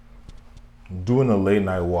doing a late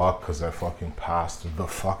night walk because I fucking passed the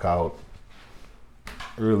fuck out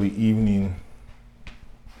early evening,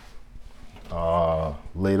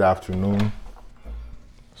 late afternoon.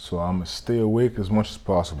 So I'm gonna stay awake as much as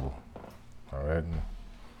possible. All right.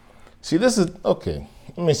 See, this is okay.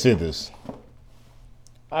 Let me say this.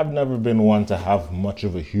 I've never been one to have much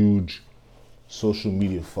of a huge social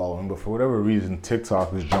media following, but for whatever reason,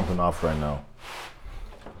 TikTok is jumping off right now.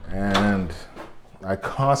 And I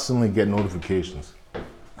constantly get notifications.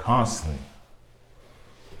 Constantly.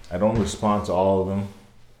 I don't respond to all of them.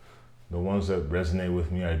 The ones that resonate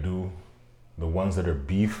with me, I do. The ones that are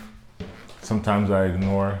beef, sometimes I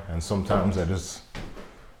ignore, and sometimes I just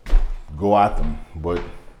go at them. But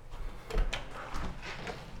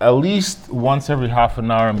at least once every half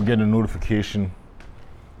an hour, I'm getting a notification.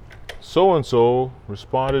 So-and-so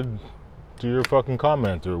responded to your fucking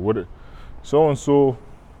comment, or what? So-and-so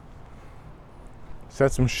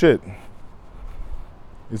said some shit.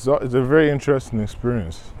 It's a very interesting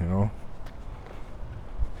experience, you know?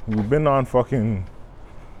 We've been on fucking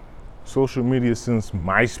social media since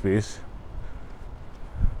MySpace.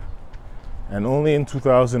 And only in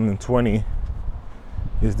 2020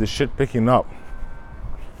 is the shit picking up.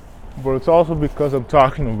 But it's also because I'm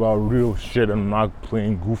talking about real shit and I'm not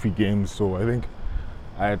playing goofy games, so I think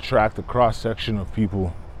I attract a cross-section of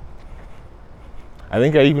people. I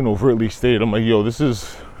think I even overtly stated, I'm like, yo, this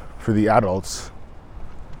is for the adults.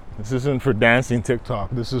 This isn't for dancing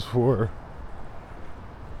TikTok. This is for,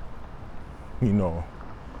 you know,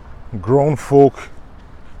 grown folk,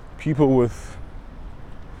 people with,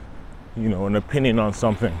 you know, an opinion on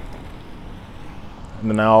something. And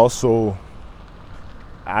then I also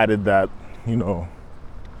added that, you know,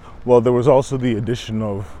 well, there was also the addition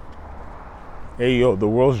of, hey, yo, the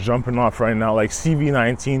world's jumping off right now. Like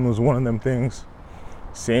CV-19 was one of them things.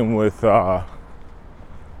 Same with the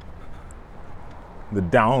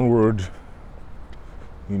downward,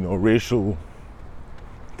 you know, racial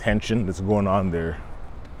tension that's going on there.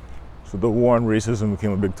 So the war on racism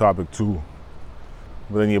became a big topic too.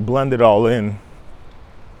 But then you blend it all in,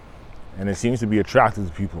 and it seems to be attractive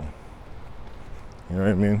to people. You know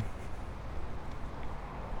what I mean?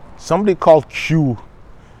 Somebody called Q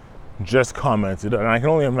just commented, and I can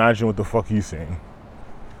only imagine what the fuck he's saying.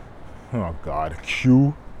 Oh God,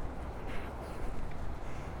 Q.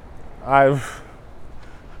 I'm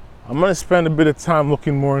gonna spend a bit of time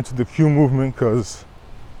looking more into the Q movement because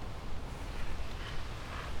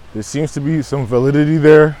there seems to be some validity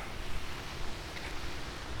there.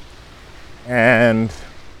 And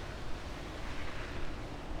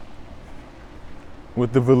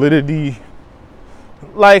with the validity,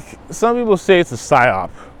 like some people say it's a psyop.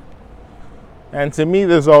 And to me,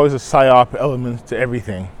 there's always a psyop element to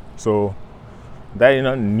everything. So that ain't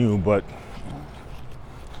nothing new, but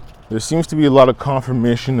there seems to be a lot of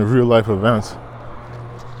confirmation of real life events,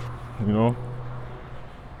 you know?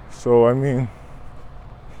 So, I mean,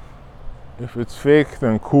 if it's fake,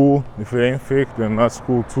 then cool. If it ain't fake, then that's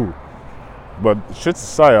cool too. But shit's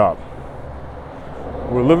a psyop.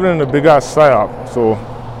 We're living in a big ass psyop, so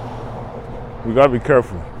we gotta be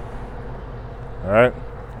careful. Alright?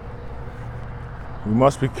 We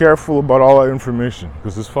must be careful about all that information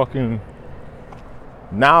because this fucking,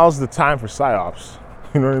 now's the time for psyops.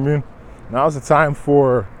 You know what I mean? Now's the time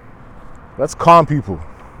for, let's calm people.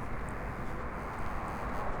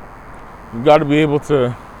 You gotta be able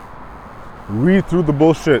to read through the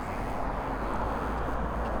bullshit.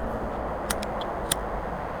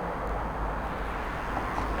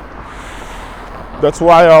 That's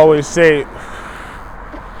why I always say,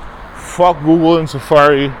 fuck Google and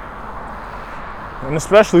Safari, and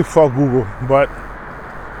especially fuck Google, but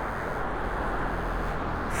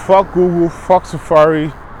fuck Google, fuck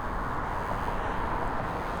Safari,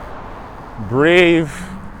 Brave,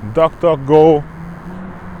 DuckDuckGo.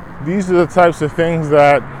 These are the types of things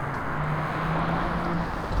that,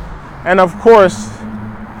 and of course,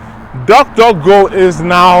 DuckDuckGo is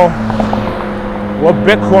now what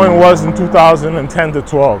Bitcoin was in 2010 to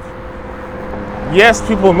 12. Yes,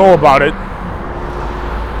 people know about it,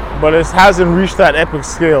 but it hasn't reached that epic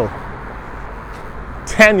scale.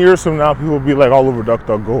 10 years from now, people will be like all over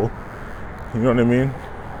DuckDuckGo. You know what I mean?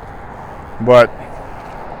 But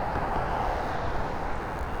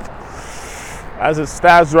as it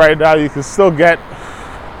stands right now, you can still get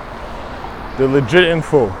the legit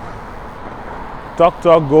info.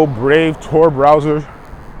 DuckDuckGo, Brave, Tor browser.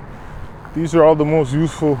 These are all the most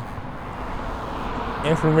useful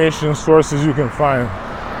information sources you can find.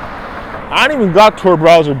 I ain't even got Tor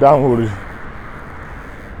browser downloaded,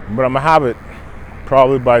 but I'm gonna have it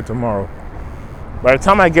probably by tomorrow. By the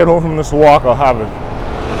time I get home from this walk, I'll have it.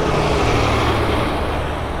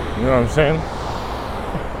 You know what I'm saying?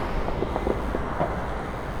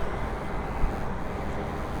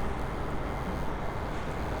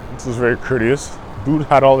 This was very courteous. Dude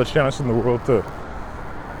had all the chance in the world to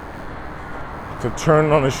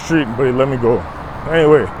turn on the street, but he let me go.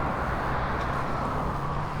 Anyway.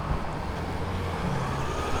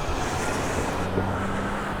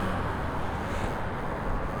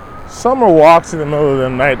 Summer walks in the middle of the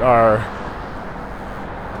night are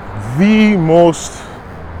the most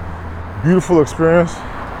beautiful experience.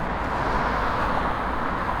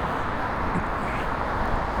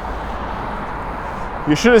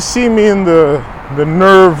 You should have seen me in the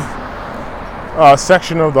nerve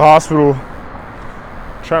section of the hospital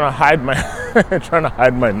trying to hide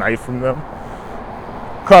my knife from them,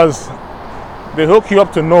 because they hook you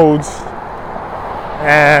up to nodes,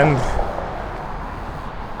 and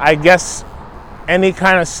I guess any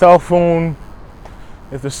kind of cell phone,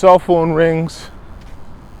 if the cell phone rings,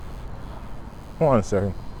 hold on a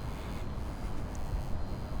second.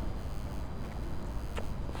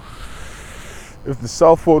 If the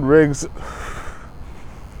cell phone rings,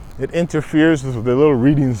 it interferes with the little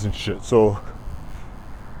readings and shit. So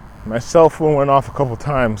my cell phone went off a couple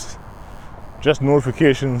times, just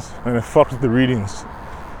notifications, and it fucked with the readings.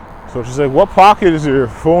 So she's like, what pocket is your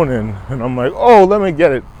phone in? And I'm like, oh, let me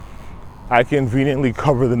get it. I conveniently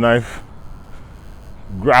cover the knife,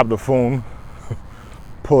 grab the phone,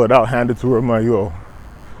 pull it out, hand it to her. I'm like, yo,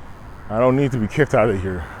 I don't need to be kicked out of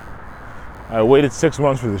here. I waited 6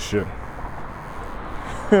 months for this shit.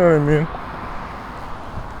 You know what I mean?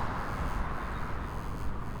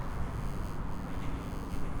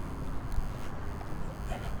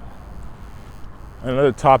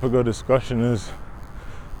 Another topic of discussion is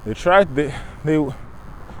I'm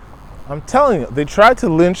telling you, they tried to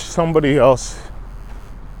lynch somebody else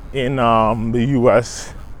in the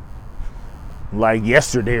US like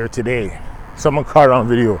yesterday or today. Someone caught it on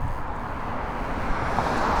video.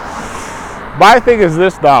 My thing is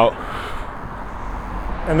this now,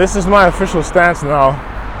 and this is my official stance now,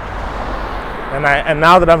 and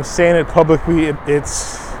now that I'm saying it publicly,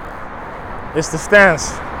 it's the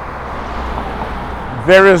stance.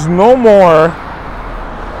 There is no more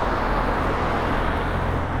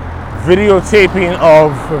videotaping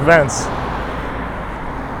of events.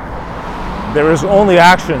 There is only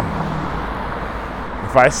action.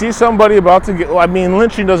 If I see somebody about to get,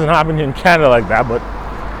 lynching doesn't happen in Canada like that, but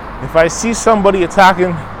if I see somebody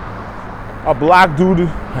attacking a black dude,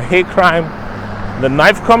 a hate crime, the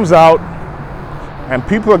knife comes out, and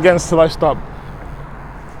people are getting sliced up.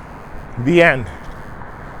 The end.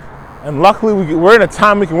 And luckily, we're in a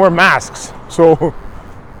time we can wear masks, so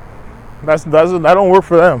that don't work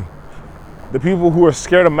for them. The people who are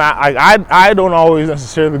scared of masks, I don't always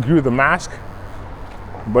necessarily agree with the mask,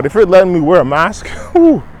 but if you're letting me wear a mask,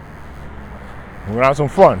 we're gonna have some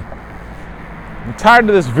fun. I'm tired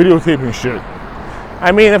of this videotaping shit.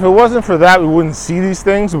 If it wasn't for that, we wouldn't see these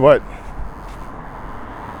things, but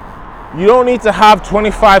you don't need to have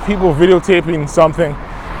 25 people videotaping something.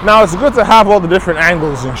 Now, it's good to have all the different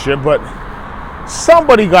angles and shit, but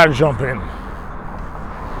somebody got to jump in.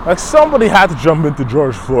 Like, somebody had to jump into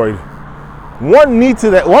George Floyd. One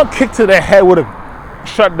kick to the head would have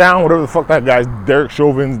shut down whatever the fuck that guy's, Derek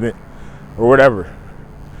Chauvin's, or whatever.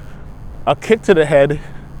 A kick to the head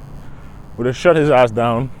would have shut his ass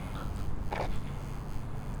down.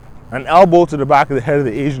 An elbow to the back of the head of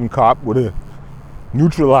the Asian cop would have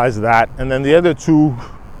neutralized that, and then the other two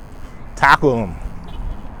tackle him.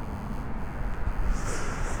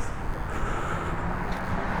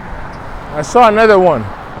 I saw another one.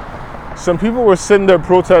 Some people were sitting there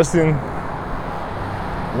protesting.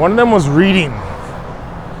 One of them was reading,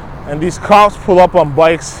 and these cops pull up on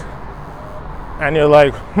bikes, and you're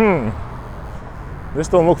like, this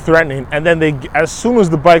don't look threatening. And then as soon as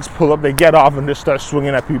the bikes pull up, they get off and just start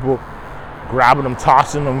swinging at people, grabbing them,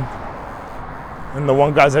 tossing them. And the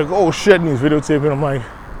one guy's like, oh shit, and he's videotaping. I'm like,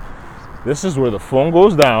 this is where the phone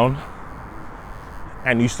goes down,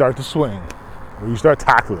 and you start to swing, or you start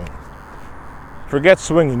tackling. Forget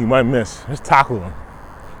swinging, you might miss. Just tackle them.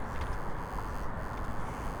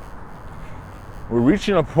 We're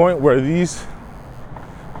reaching a point where these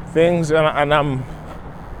things, and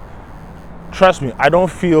trust me, I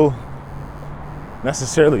don't feel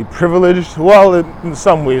necessarily privileged. Well, in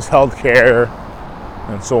some ways, healthcare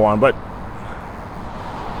and so on, but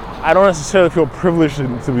I don't necessarily feel privileged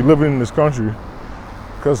to be living in this country,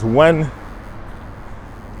 because when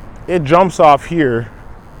it jumps off here,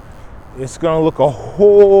 it's gonna look a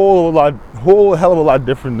whole hell of a lot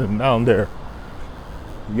different than down there.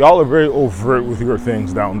 Y'all are very overt with your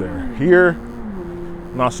things down there. Here,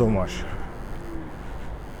 not so much.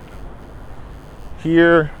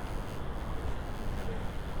 Here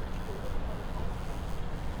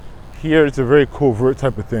it's a very covert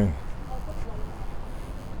type of thing.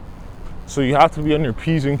 So you have to be on your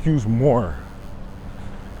P's and Q's more.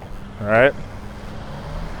 All right?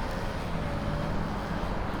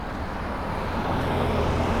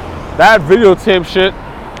 That videotape shit,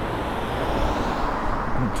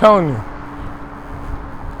 I'm telling you,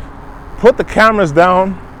 put the cameras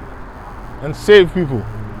down and save people.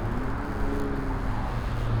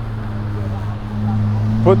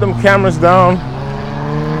 Put them cameras down.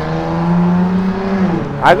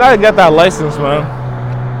 I gotta get that license, man.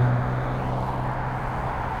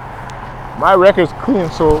 My record's clean,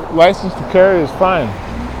 so license to carry is fine.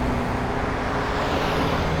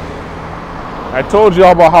 I told you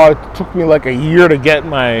all about how it took me like a year to get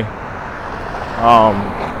my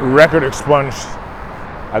record expunged.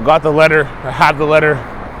 I got the letter, I had the letter.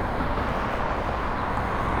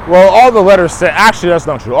 Well, all the letters said, actually that's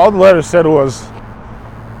not true. All the letters said was,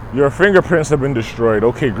 your fingerprints have been destroyed.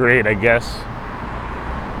 Okay, great, I guess.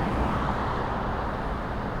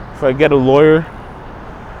 If I get a lawyer,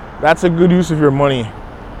 that's a good use of your money.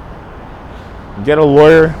 Get a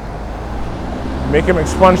lawyer, make him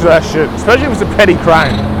expunge that shit, especially if it's a petty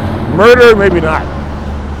crime. Murder, maybe not.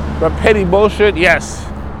 But petty bullshit, yes.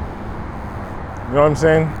 You know what I'm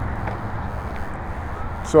saying?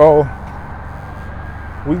 So,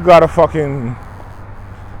 we gotta fucking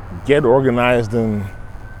get organized and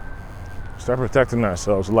start protecting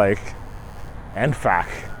ourselves, like NFAC.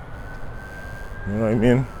 You know what I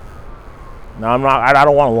mean? Now I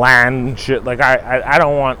don't want land and shit. Like I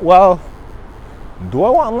don't want, well, do I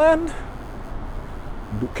want land?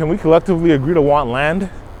 Can we collectively agree to want land?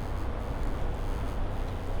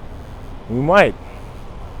 We might.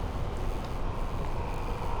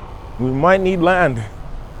 We might need land.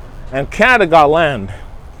 And Canada got land.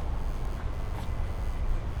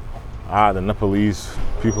 The Nepalese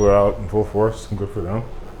people are out in full force. Good for them.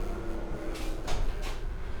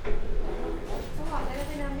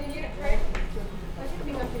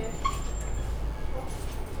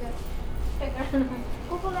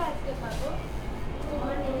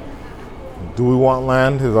 Do we want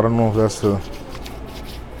land? Because I don't know if that's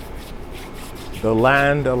the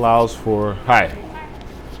land allows for. Hi.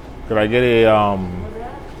 Could I get a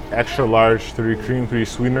extra large 3 cream, 3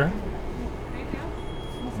 sweetener?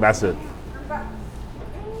 That's it.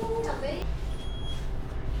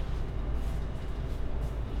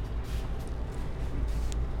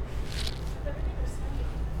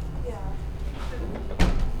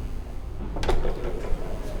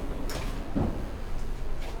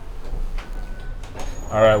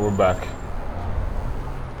 All right, we're back.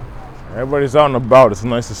 Everybody's out and about. It's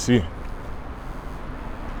nice to see.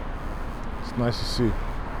 It's nice to see.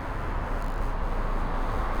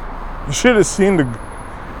 You should have seen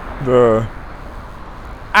the.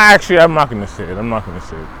 Actually, I'm not gonna say it. I'm not gonna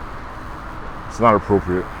say it. It's not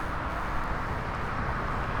appropriate.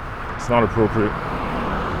 It's not appropriate.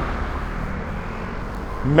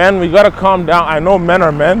 Men, we gotta calm down. I know men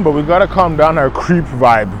are men, but we gotta calm down our creep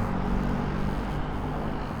vibe.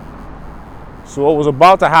 So what was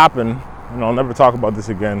about to happen, and I'll never talk about this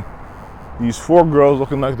again, these 4 girls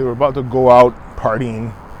looking like they were about to go out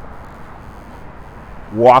partying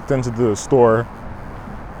walked into the store,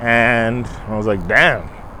 and I was like, damn.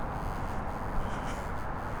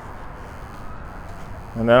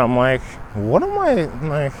 And then I'm like, what am I,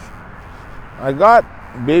 like, I got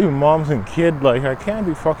baby moms and kid, like, I can't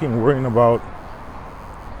be fucking worrying about,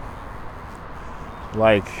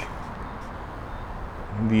 like,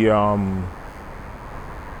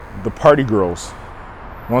 the party girls.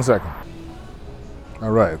 1 second.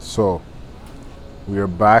 All right, so we are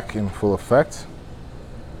back in full effect.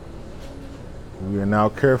 We are now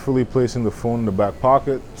carefully placing the phone in the back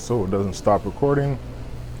pocket so it doesn't stop recording.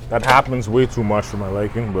 That happens way too much for my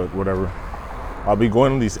liking, but whatever. I'll be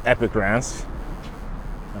going on these epic rants,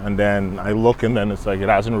 and then I look and then it's like it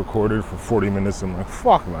hasn't recorded for 40 minutes. I'm like,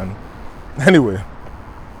 fuck, man. Anyway,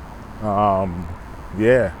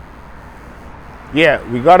 yeah,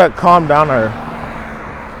 we gotta calm down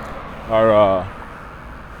our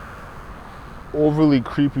overly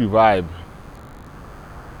creepy vibe.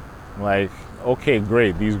 Like, okay,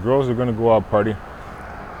 great, these girls are gonna go out party.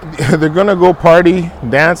 They're gonna go party,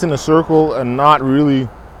 dance in a circle, and not really.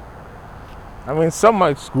 I mean, some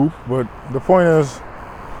might scoop, but the point is,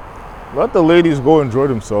 let the ladies go enjoy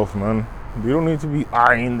themselves, man. You don't need to be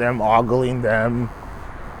eyeing them, ogling them.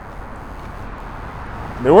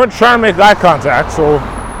 They weren't trying to make eye contact, so,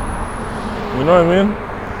 you know what I mean?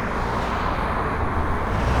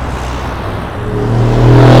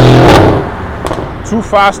 Too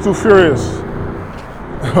fast, too furious.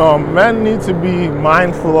 Men need to be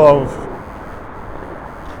mindful of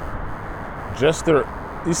just their,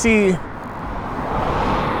 you see,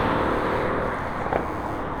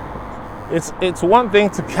 it's one thing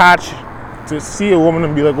to see a woman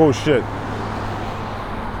and be like, oh shit,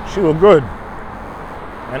 she look good,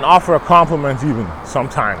 and offer a compliment even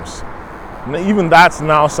sometimes. And even that's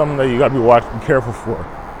now something that you gotta be careful for.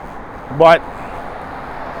 But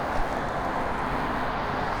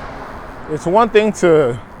it's one thing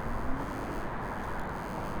for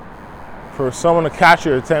someone to catch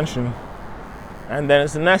your attention, and then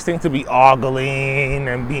it's the next thing to be ogling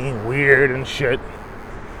and being weird and shit.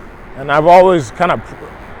 And I've always kind of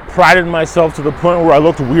prided myself to the point where I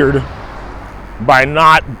looked weird by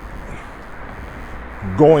not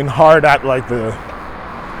going hard at like the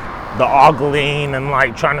ogling and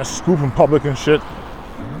like trying to scoop in public and shit.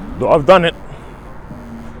 Though I've done it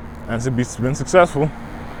and it's been successful,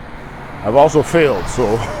 I've also failed.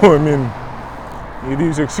 So I mean, either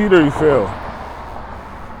you succeed or you fail.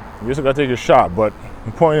 You just gotta take your shot. But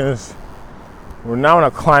the point is, we're now in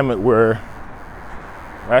a climate where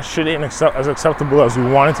that shit ain't as acceptable as we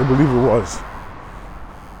wanted to believe it was.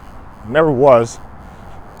 It never was,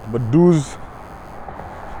 but dudes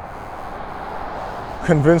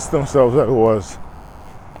convinced themselves that it was.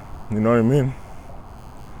 You know what I mean?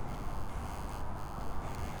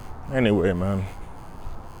 Anyway, man.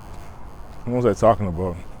 What was I talking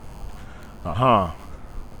about?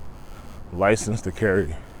 License to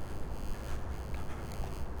carry.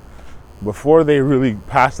 Before they really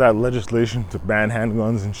passed that legislation to ban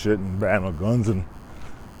handguns and shit and ban all guns and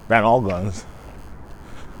ban all guns,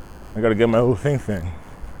 I gotta get my little thing.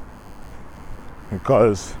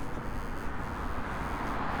 Because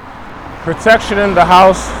protection in the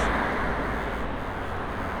house,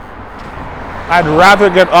 I'd rather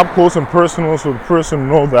get up close and personal so the person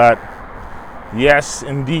know that, yes,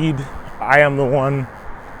 indeed, I am the one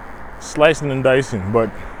slicing and dicing.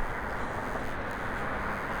 But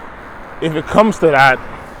if it comes to that,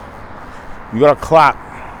 you gotta clap.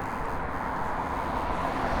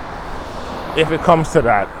 If it comes to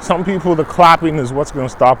that, some people, the clapping is what's gonna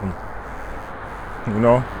stop them. You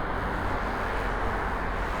know?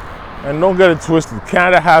 And don't get it twisted.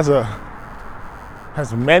 Canada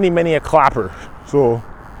has many a clapper. So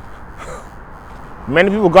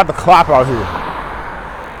many people got the clap out here.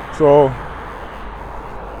 So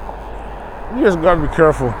you just gotta be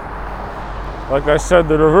careful. Like I said,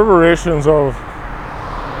 the reverberations of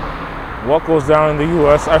what goes down in the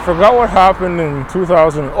US. I forgot what happened in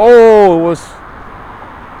 2000. Oh,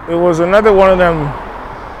 it was another one of them.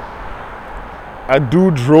 A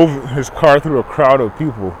dude drove his car through a crowd of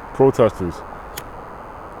people, protesters.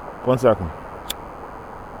 1 second.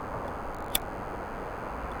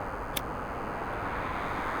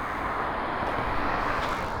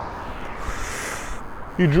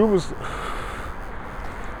 He drove his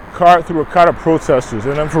car through a crowd of protesters,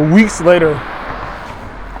 and then for weeks later,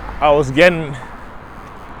 I was getting,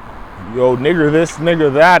 yo, nigger this,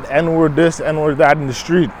 nigger that, N-word this, N-word that in the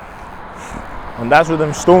street. And that's where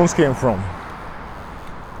them stones came from.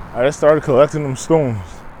 I just started collecting them stones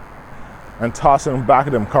and tossing them back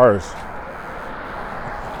at them cars.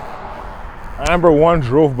 I remember one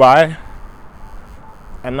drove by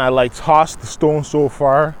and I like tossed the stone so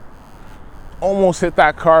far, almost hit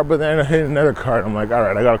that car, but then I hit another car. And I'm like, all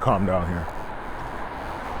right, I gotta calm down here.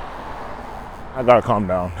 I gotta calm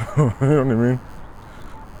down. You know what I mean?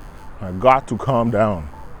 I got to calm down.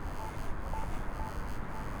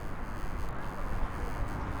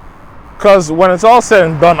 Because when it's all said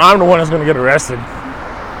and done, I'm the one that's gonna get arrested.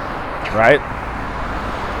 Right?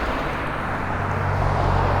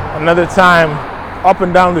 Another time, up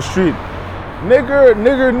and down the street, nigger,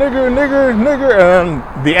 nigger, nigger, nigger, nigger. And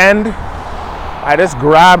then the end, I just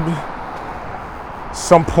grabbed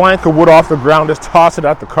some plank of wood off the ground, just tossed it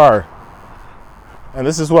at the car. And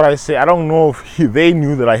this is what I say. I don't know if they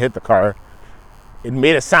knew that I hit the car. It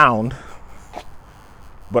made a sound,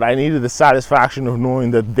 but I needed the satisfaction of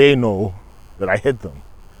knowing that they know that I hit them.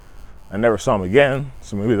 I never saw them again,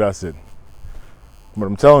 so maybe that's it. But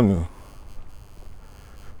I'm telling you,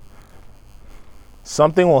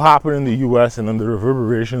 something will happen in the US and then the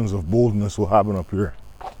reverberations of boldness will happen up here.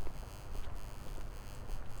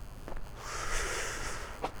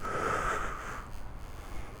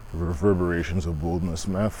 Reverberations of boldness,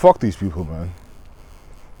 man. Fuck these people, man.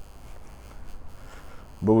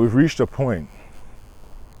 But we've reached a point.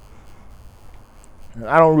 And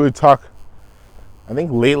I don't really talk. I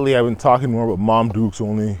think lately I've been talking more about Mom Dukes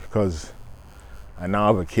only because I now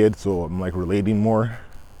have a kid, so I'm like relating more.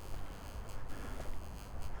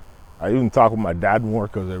 I even talk with my dad more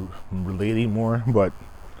because I'm relating more, but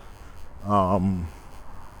Let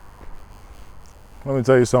me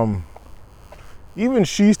tell you something. Even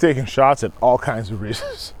she's taking shots at all kinds of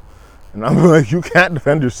races. And I'm like, you can't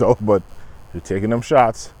defend yourself, but you're taking them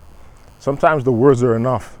shots. Sometimes the words are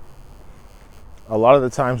enough. A lot of the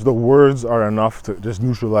times the words are enough to just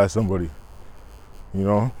neutralize somebody. You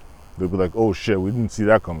know? They'll be like, oh shit, we didn't see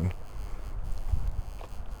that coming.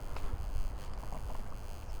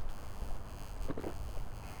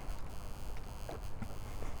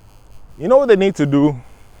 You know what they need to do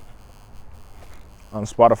on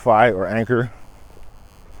Spotify or Anchor?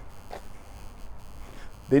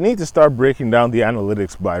 They need to start breaking down the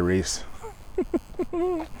analytics by race.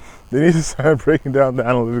 They need to start breaking down the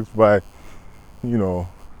analytics by, you know,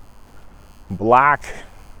 black,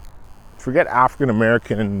 forget African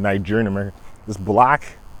American and Nigerian American, just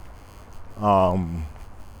black,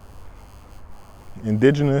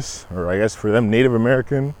 indigenous, or I guess for them Native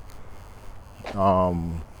American,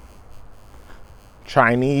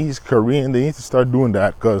 Chinese, Korean. They need to start doing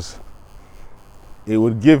that, because it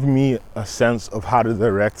would give me a sense of how to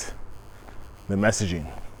direct the messaging.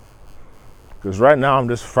 Because right now I'm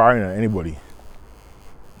just firing at anybody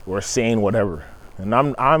or saying whatever, and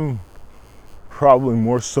I'm probably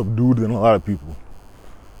more subdued than a lot of people.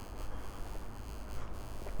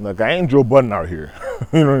 Like, I ain't Joe Budden out here.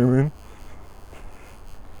 You know what I mean?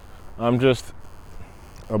 I'm just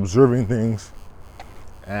observing things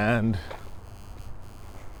and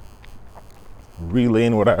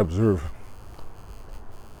relaying what I observe.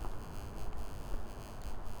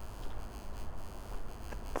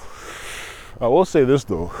 I will say this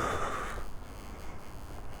though.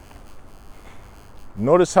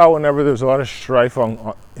 Notice how whenever there's a lot of strife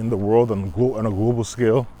in the world on a global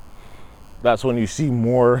scale, that's when you see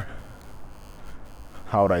more,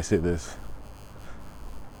 how would I say this?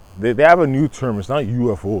 They have a new term. It's not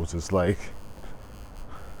UFOs. It's like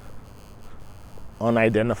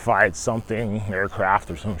unidentified something,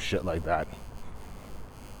 aircraft or some shit like that.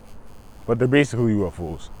 But they're basically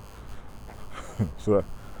UFOs. So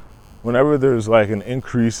whenever there's like an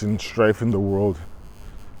increase in strife in the world,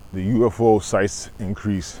 the UFO sites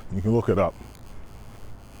increase. You can look it up.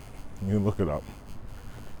 You can look it up.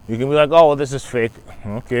 You can be like, oh, well, this is fake.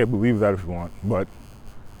 Okay, believe that if you want. But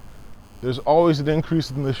there's always an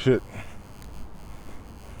increase in this shit.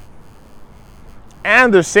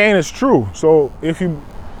 And they're saying it's true. So if you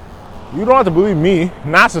don't have to believe me,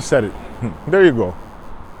 NASA said it. There you go.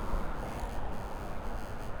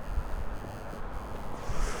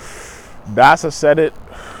 NASA said it.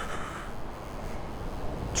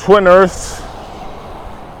 Twin Earths.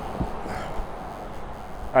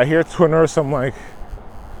 I hear Twin Earths, I'm like,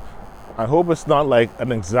 I hope it's not like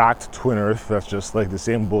an exact Twin Earth that's just like the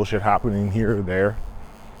same bullshit happening here or there.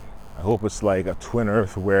 I hope it's like a Twin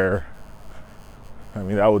Earth where, I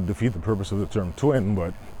mean, that would defeat the purpose of the term twin,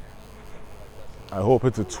 but I hope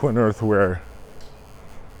it's a Twin Earth where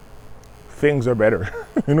things are better.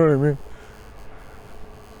 You know what I mean?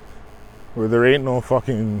 Where there ain't no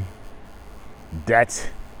fucking debt.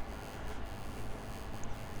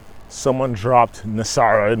 Someone dropped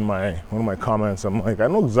Nasara in one of my comments. I'm like, I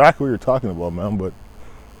know exactly what you're talking about, man, but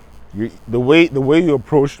the way you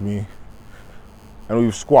approached me, and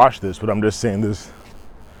we've squashed this, but I'm just saying this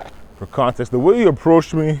for context. The way you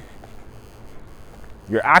approached me,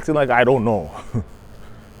 you're acting like I don't know.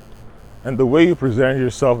 And the way you presented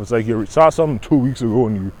yourself, it's like you saw something 2 weeks ago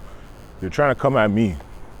and you're trying to come at me.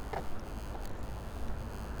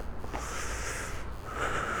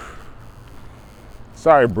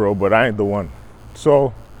 Sorry, bro, but I ain't the one.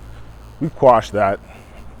 So we quashed that.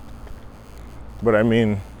 But I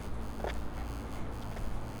mean,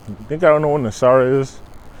 you think I don't know what Nasara is?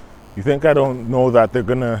 You think I don't know that they're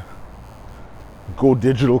gonna go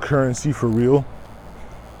digital currency for real?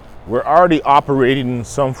 We're already operating in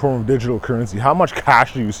some form of digital currency. How much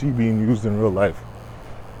cash do you see being used in real life?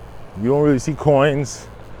 You don't really see coins,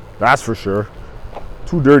 that's for sure.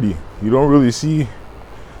 Too dirty. You don't really see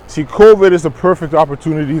COVID is the perfect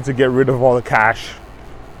opportunity to get rid of all the cash,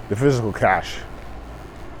 the physical cash.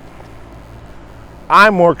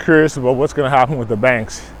 I'm more curious about what's going to happen with the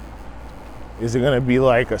banks. Is it going to be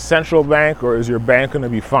like a central bank, or is your bank going to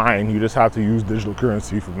be fine? You just have to use digital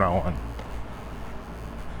currency from now on.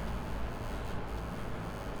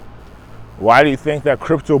 Why do you think that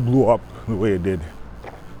crypto blew up the way it did?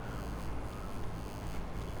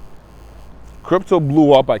 Crypto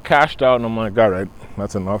blew up, I cashed out, and I'm like, all right,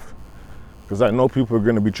 that's enough. Because I know people are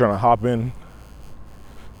going to be trying to hop in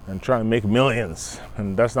and try and make millions.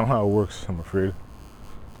 And that's not how it works, I'm afraid.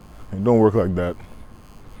 It don't work like that.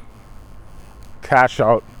 Cash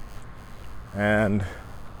out and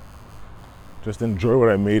just enjoy what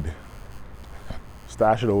I made.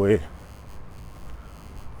 stash it away.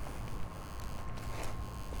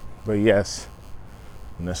 But yes,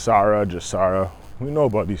 Nasara, Jasara, we know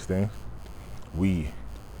about these things.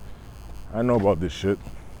 I know about this shit.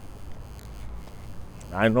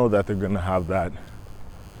 I know that they're gonna have that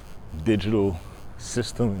digital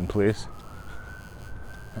system in place.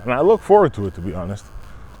 And I look forward to it, to be honest.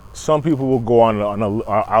 Some people will go out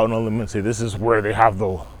on a limb and say this is where they have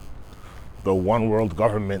the one world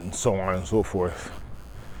government and so on and so forth.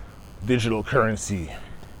 Digital currency,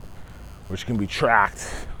 which can be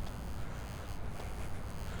tracked.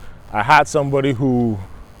 I had somebody who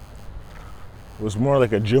was more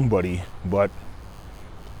like a gym buddy, but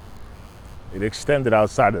it extended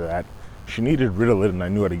outside of that. She needed Ritalin, and I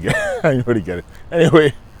knew how to get it.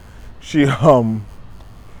 Anyway,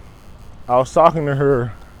 I was talking to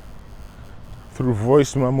her through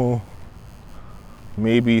voice memo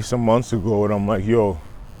maybe some months ago, and I'm like, yo,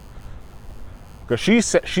 because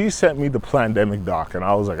she sent me the Plandemic doc, and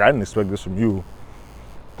I was like, I didn't expect this from you,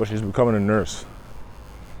 but she's becoming a nurse.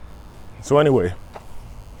 So anyway,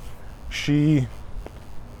 she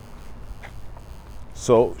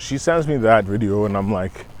sends me that video, and I'm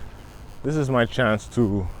like, this is my chance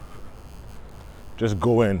to just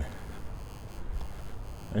go in.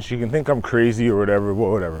 And she can think I'm crazy or whatever, but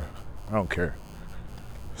whatever. I don't care.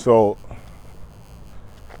 So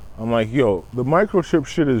I'm like, yo, the microchip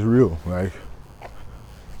shit is real. Like,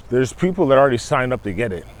 there's people that already signed up to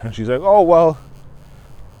get it. And she's like, oh, well,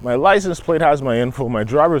 my license plate has my info, my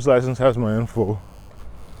driver's license has my info,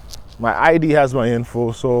 my ID has my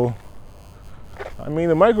info, so I mean,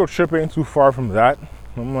 the microchip ain't too far from that.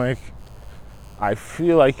 I'm like, I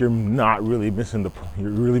feel like you're really missing the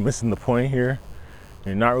point here.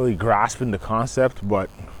 You're not really grasping the concept, but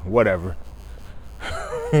whatever.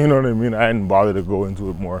 You know what I mean? I didn't bother to go into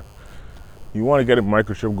it more. You want to get a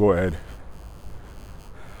microchip, go ahead.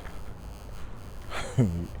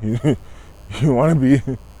 You want to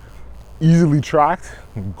be easily tracked,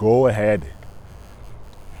 go ahead.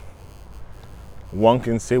 One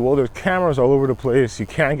can say, well, there's cameras all over the place. You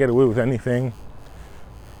can't get away with anything.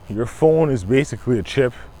 Your phone is basically a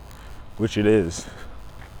chip, which it is.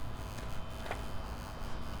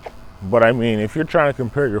 But I mean, if you're trying to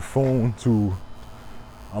compare your phone to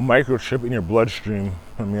a microchip in your bloodstream,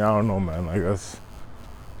 I mean, I don't know, man. I guess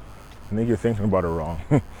I think you're thinking about it wrong.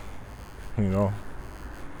 You know?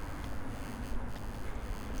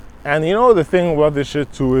 And you know the thing about this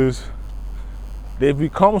shit too is they've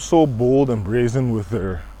become so bold and brazen with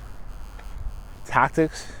their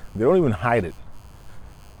tactics, they don't even hide it.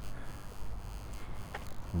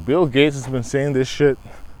 Bill Gates has been saying this shit.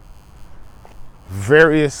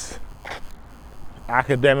 Various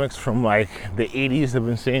academics from like the 80s have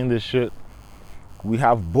been saying this shit. We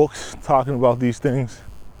have books talking about these things.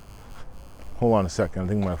 Hold on a second, I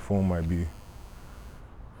think my phone might be...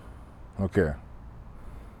 Okay.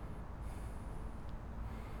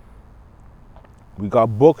 We got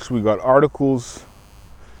books, we got articles.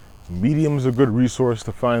 Medium's a good resource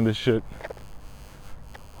to find this shit.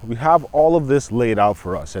 We have all of this laid out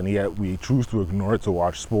for us, and yet we choose to ignore it to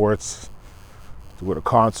watch sports, to go to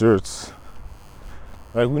concerts.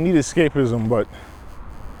 Like, we need escapism, but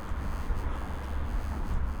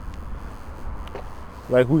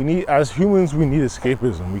like, as humans, we need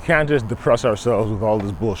escapism. We can't just depress ourselves with all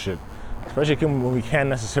this bullshit, especially when we can't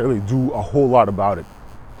necessarily do a whole lot about it.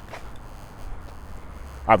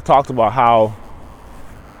 I've talked about how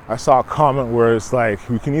I saw a comment where it's like,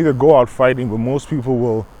 we can either go out fighting, but most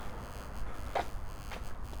people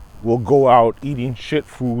will go out eating shit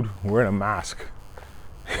food wearing a mask.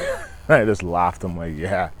 I just laughed. I'm like,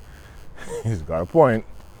 yeah, he's got a point.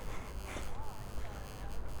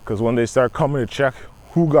 Because when they start coming to check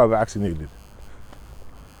who got vaccinated,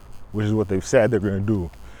 which is what they've said they're going to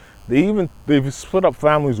do, they've split up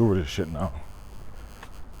families over this shit now.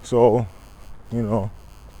 So, you know,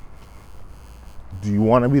 do you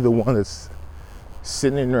want to be the one that's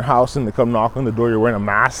sitting in your house and they come knock on the door, you're wearing a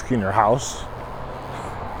mask in your house,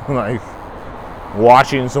 like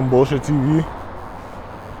watching some bullshit TV?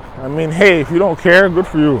 I mean, hey, if you don't care, good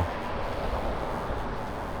for you.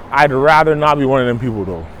 I'd rather not be one of them people,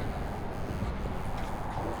 though.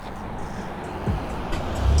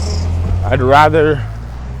 I'd rather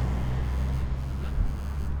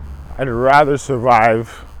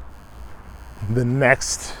survive the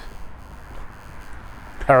next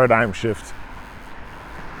paradigm shift.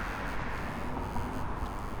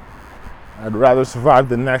 I'd rather survive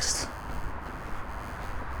the next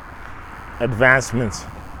advancement.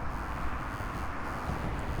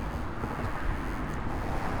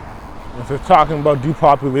 If they're talking about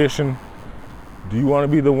depopulation, Do you want to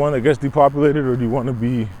be the one that gets depopulated, or do you want to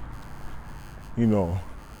be, you know,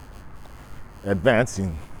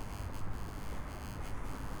 advancing?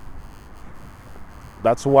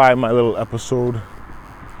 That's why my little episode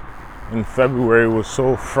in February was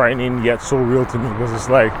so frightening yet so real to me, because it's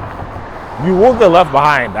like you will get left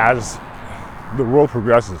behind as the world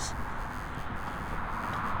progresses.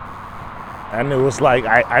 And it was like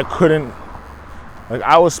I couldn't, like,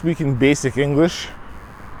 I was speaking basic English,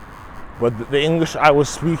 but the English I was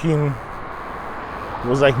speaking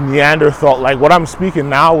was like Neanderthal. Like what I'm speaking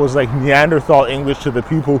now was like Neanderthal English to the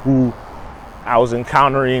people who I was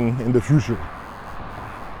encountering in the future.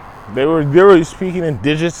 They were speaking in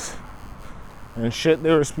digits and shit.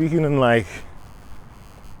 They were speaking in like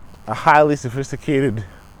a highly sophisticated,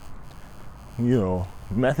 you know,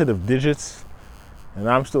 method of digits, and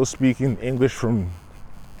I'm still speaking English from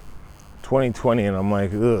 2020, and I'm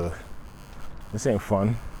like, ugh, this ain't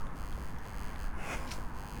fun.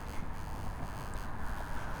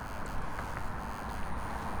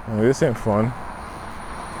 Like, this ain't fun.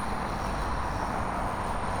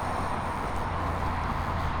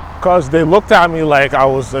 Because they looked at me like I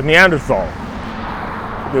was a Neanderthal.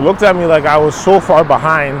 They looked at me like I was so far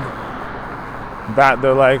behind that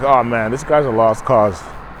they're like, oh man, this guy's a lost cause.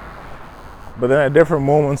 But then at different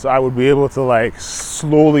moments, I would be able to like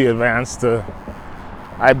slowly advance to,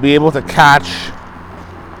 I'd be able to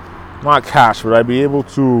not catch, but I'd be able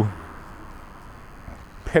to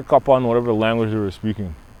pick up on whatever the language they were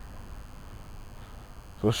speaking.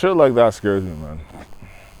 So shit like that scares me, man.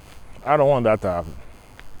 I don't want that to happen.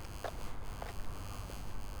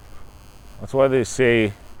 That's why they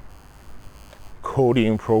say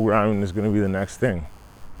coding programming is going to be the next thing.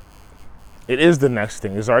 It is the next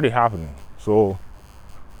thing. It's already happening. So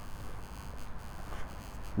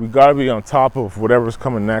we got to be on top of whatever's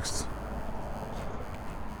coming next.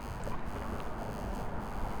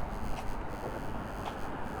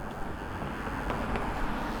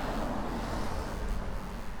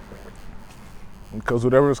 Because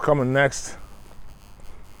whatever's coming next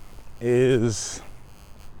is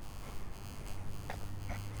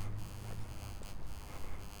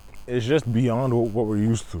just beyond what we're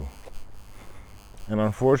used to. And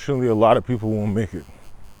unfortunately, a lot of people won't make it.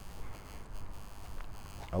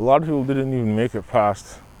 A lot of people didn't even make it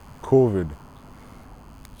past COVID.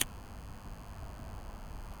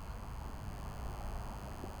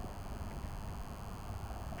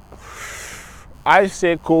 I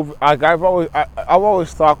say COVID, I've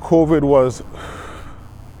always thought COVID was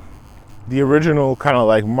the original kind of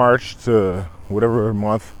like March to whatever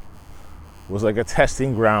month was like a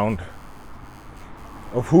testing ground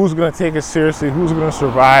of who's going to take it seriously, who's going to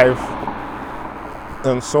survive,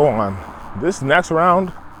 and so on. This next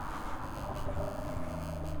round,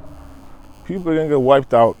 people are going to get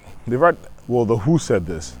wiped out. Well, the WHO said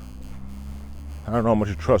this. I don't know how much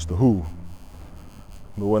you trust the WHO,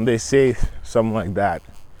 but when they say something like that,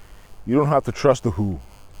 you don't have to trust the WHO.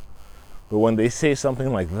 But when they say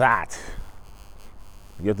something like that,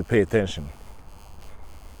 you have to pay attention.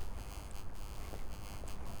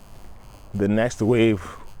 The next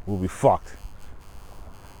wave will be fucked.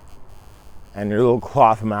 And your little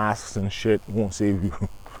cloth masks and shit won't save you.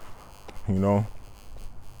 You know?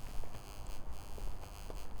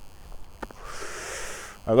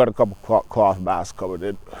 I got a couple cloth masks covered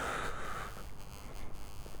in.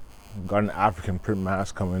 Got an African print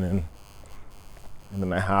mask coming in. And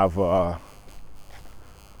then I have a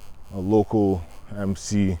local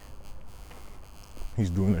MC. He's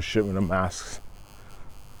doing a shipment of masks.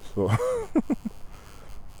 So,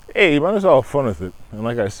 hey, you might as well have fun with it. And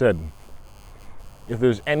like I said, if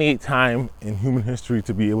there's any time in human history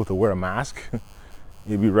to be able to wear a mask,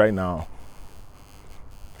 it'd be right now.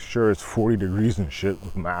 Sure, it's 40 degrees and shit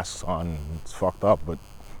with masks on, and it's fucked up, but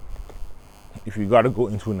if you gotta go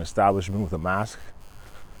into an establishment with a mask,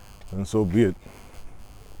 then so be it.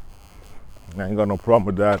 I ain't got no problem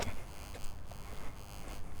with that.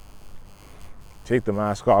 Take the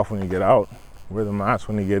mask off when you get out. Wear the mask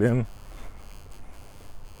when you get in.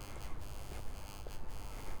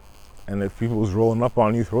 And if people's rolling up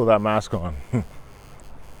on you, throw that mask on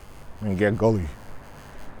and get gully.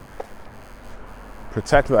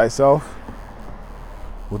 Protect thyself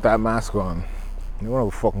with that mask on. You don't know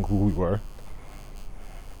who fucking clue you are.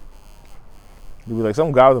 You'll be like,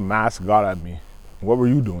 some guy with a mask got at me. What were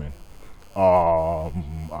you doing?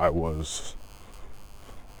 I was.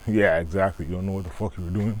 Yeah, exactly. You don't know what the fuck you were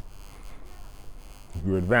doing.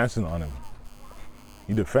 You were advancing on him.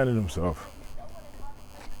 He defended himself.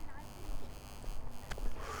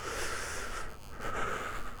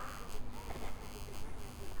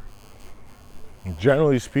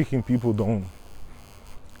 Generally speaking, people don't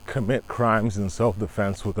commit crimes in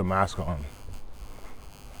self-defense with a mask on.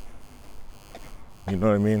 You know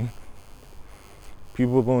what I mean?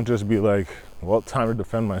 People don't just be like, well, time to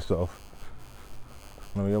defend myself.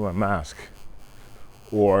 Let me get my mask.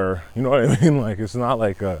 Or, you know what I mean? Like, it's not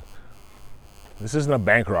like this isn't a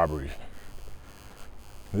bank robbery.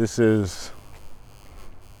 This is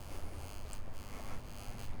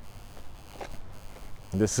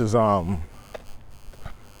a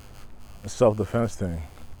self-defense thing.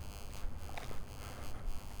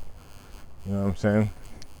 You know what I'm saying?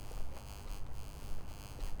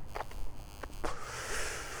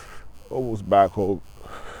 Almost back home.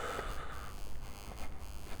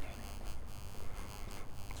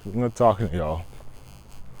 So I'm not talking to y'all,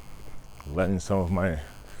 letting some of my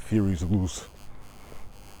theories loose.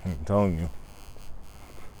 I'm telling you,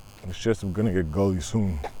 it's just I'm gonna get gully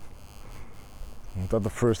soon. I thought the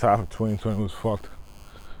first half of 2020 was fucked.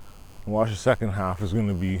 Watch the second half is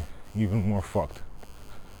gonna be even more fucked.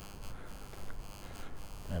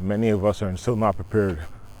 And many of us are still not prepared.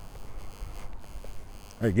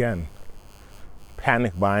 Again,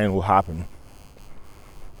 panic buying will happen.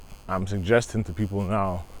 I'm suggesting to people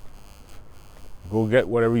now, go get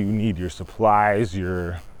whatever you need, your supplies,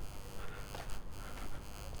 the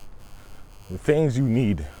things you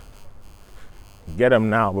need. Get them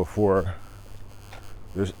now before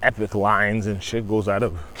there's epic lines and shit goes out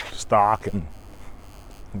of stock and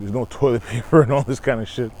there's no toilet paper and all this kind of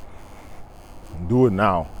shit. Do it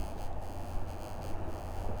now.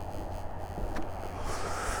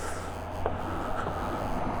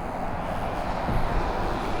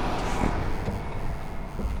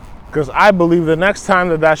 Because I believe the next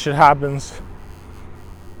time that shit happens,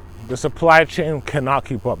 the supply chain cannot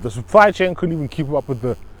keep up. The supply chain couldn't even keep up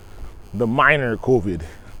with the minor COVID,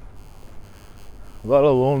 let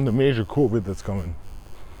alone the major COVID that's coming.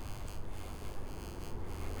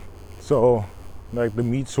 So, like the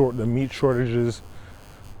meat shortages,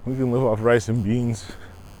 we can live off rice and beans.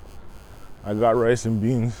 I got rice and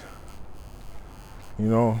beans, you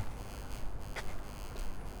know.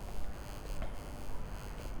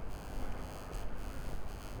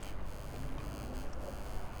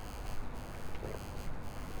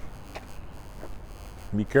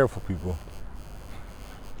 Be careful, people.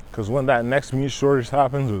 Because when that next meat shortage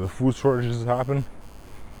happens or the food shortages happen,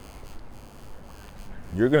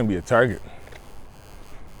 you're going to be a target.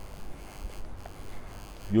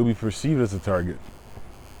 You'll be perceived as a target.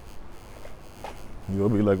 You'll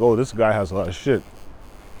be like, oh, this guy has a lot of shit.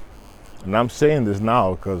 And I'm saying this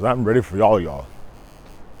now because I'm ready for y'all.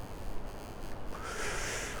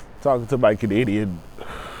 Talking to my Canadian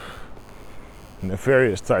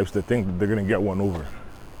nefarious types that think that they're going to get one over.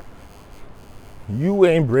 You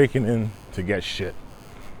ain't breaking in to get shit.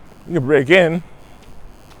 You can break in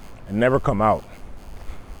and never come out.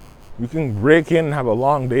 You can break in and have a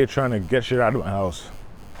long day trying to get shit out of my house.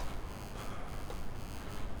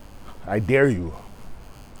 I dare you.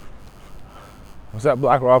 What's that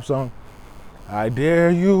Black Rob song? I dare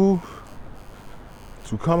you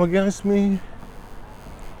to come against me.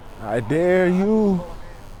 I dare you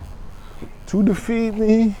to defeat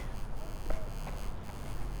me.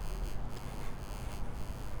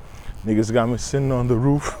 Niggas got me sitting on the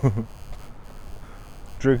roof,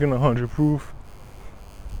 drinking 100 proof.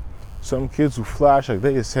 Some kids who flash like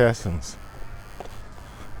they assassins.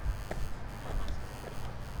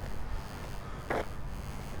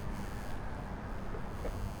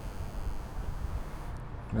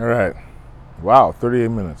 All right. Wow, 38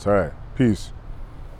 minutes. All right. Peace.